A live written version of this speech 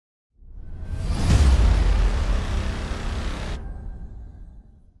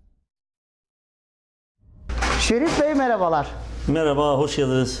Şerif Bey merhabalar. Merhaba, hoş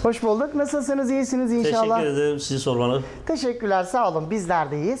geldiniz. Hoş bulduk. Nasılsınız? İyisiniz inşallah. Teşekkür ederim sizi sormalı. Teşekkürler, sağ olun.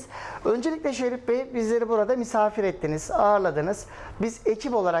 Bizler de iyiyiz. Öncelikle Şerif Bey, bizleri burada misafir ettiniz, ağırladınız. Biz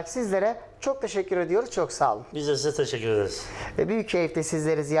ekip olarak sizlere çok teşekkür ediyoruz. Çok sağ olun. Biz de size teşekkür ederiz. Büyük keyifte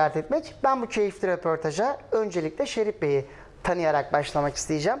sizleri ziyaret etmek. Ben bu keyifli röportaja öncelikle Şerif Bey'i tanıyarak başlamak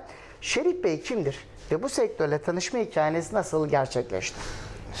isteyeceğim. Şerif Bey kimdir? Ve bu sektörle tanışma hikayeniz nasıl gerçekleşti?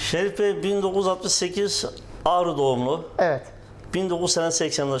 Şerif Bey 1968 Ağrı doğumlu. Evet.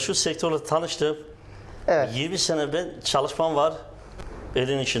 1980'de şu sektörle tanıştım. Evet. 20 sene ben çalışmam var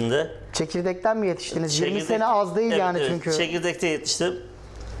elin içinde. Çekirdekten mi yetiştiniz? 20 sene az değil yani evet, çünkü. Çekirdekte yetiştim.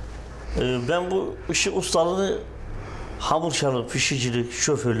 Ben bu işi ustalığını hamurçalık, pişicilik,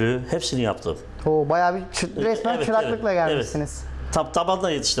 şoförlüğü hepsini yaptım. Oo, bayağı bir resmen çıraklıkla gelmişsiniz. Evet.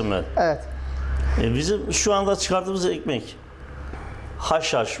 Tabanda yetiştim ben. Evet. Bizim şu anda çıkardığımız ekmek,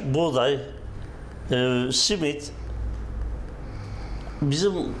 haşhaş, buğday, simit,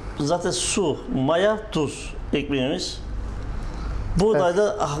 bizim zaten su, maya, tuz ekmeğimiz.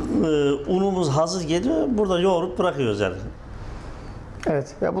 Buğdayda unumuz hazır geliyor, burada yoğurup bırakıyoruz yani.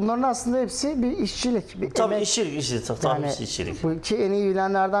 Evet. Ya bunların aslında hepsi bir işçilik, bir Tabii emek. işçilik, tabii işçilik. Bu iki en iyi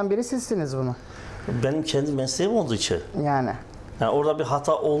bilenlerden biri sizsiniz bunu. Benim kendi mesleğim olduğu için. Yani Orada bir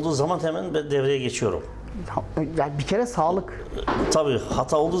hata olduğu zaman hemen ben devreye geçiyorum. ya bir kere sağlık. Tabii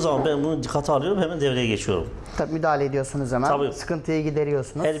hata olduğu zaman ben bunu dikkate alıyorum, hemen devreye geçiyorum. Tabii müdahale ediyorsunuz hemen. Tabii. Sıkıntıyı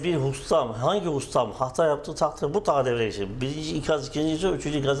gideriyorsunuz. Her bir ustam, hangi ustam hata yaptığı takdirde mutlaka devreye geçiyor. Birinci ikaz, ikinci ikaz,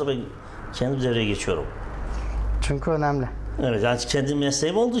 üçüncü ikazda ben kendim devreye geçiyorum. Çünkü önemli. Evet, yani kendi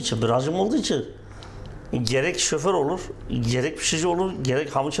mesleğim olduğu için, branşım olduğu için gerek şoför olur, gerek pişirici olur,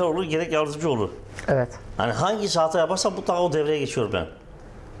 gerek hamurçar olur, gerek yardımcı olur. Evet. Yani hangisi hata yaparsa mutlaka o devreye geçiyorum ben.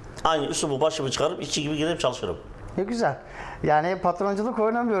 Aynı üstümü başımı çıkarıp işçi gibi girip çalışırım. Ne güzel. Yani patronculuk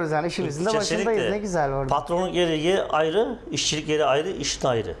oynamıyoruz yani işimizin de başındayız. Ne güzel orada. Patronluk yeri ayrı, işçilik yeri ayrı, işin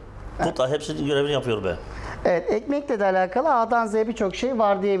ayrı. Evet. Mutlaka hepsinin görevini yapıyorum ben. Evet, ekmekle de alakalı A'dan Z'ye birçok şey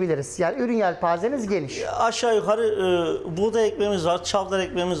var diyebiliriz. Yani ürün yelpazeniz geniş. Aşağı yukarı buğday ekmeğimiz var, çavdar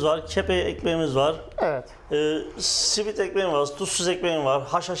ekmeğimiz var, kepe ekmeğimiz var. Evet. Simit ekmeğimiz var, tuzsuz ekmeğimiz var,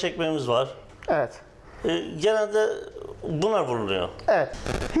 haşhaş ekmeğimiz var. Evet. Genelde bunlar bulunuyor. Evet.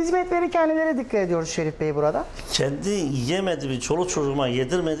 Hizmetleri kendileri dikkat ediyoruz Şerif Bey burada. Kendi yemediğimi, çoluk çocuğuma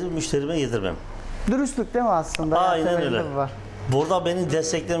yedirmediğimi müşterime yedirmem. Dürüstlük değil mi aslında? Aynen öyle. Var. Burada beni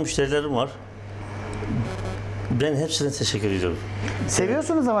destekleyen müşterilerim var. Ben hepsine teşekkür ediyorum.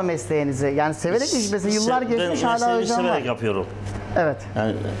 Seviyorsunuz ama mesleğinizi. Yani severek iş mesela yıllar geçmiş hala hocam var. Severek yapıyorum. Evet.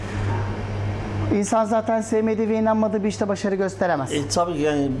 Yani, İnsan zaten sevmediği ve inanmadığı bir işte başarı gösteremez. Tabii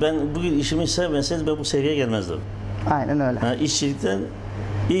yani ben bugün işimi sevmeseydim ben bu seviyeye gelmezdim. Aynen öyle. Yani işçilikten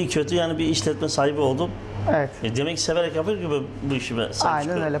iyi kötü yani bir işletme sahibi oldum. Evet. Demek ki severek yapıyor gibi bu işime sahip Aynen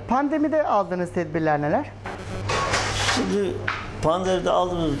çıkıyorum. öyle. Pandemide aldığınız tedbirler neler? Şimdi pandemide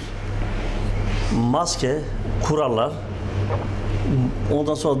aldığımız maske, kurallar,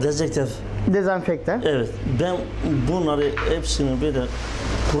 ondan sonra Dezenfekte. Evet, ben bunları hepsini böyle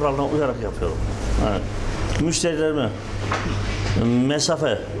kuralına uyarak yapıyorum. Yani müşterilerime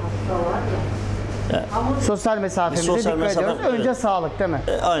mesafe, Sosyal mesafemize Sosyal dikkat mesafe, ediyoruz. Önce sağlık değil mi?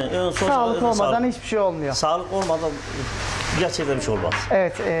 aynen. Sağlık olmadan hiçbir şey olmuyor. Sağlık olmadan gerçekten bir şey olmaz.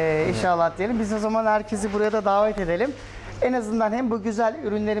 Evet, inşallah diyelim. Biz o zaman herkesi buraya da davet edelim. En azından hem bu güzel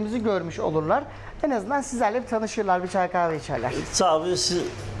ürünlerimizi görmüş olurlar. En azından sizlerle bir tanışırlar, bir çay kahve içerler. Tabii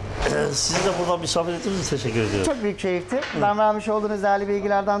sizi de burada misafir ettiğiniz için teşekkür ediyorum. Çok büyük keyifti. Ben vermiş olduğunuz değerli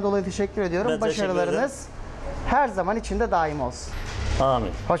bilgilerden dolayı teşekkür ediyorum. Ben teşekkür Başarılarınız her zaman içinde daim olsun. Amin.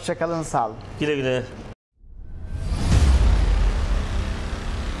 Hoşça kalın, sağ olun. Güle güle.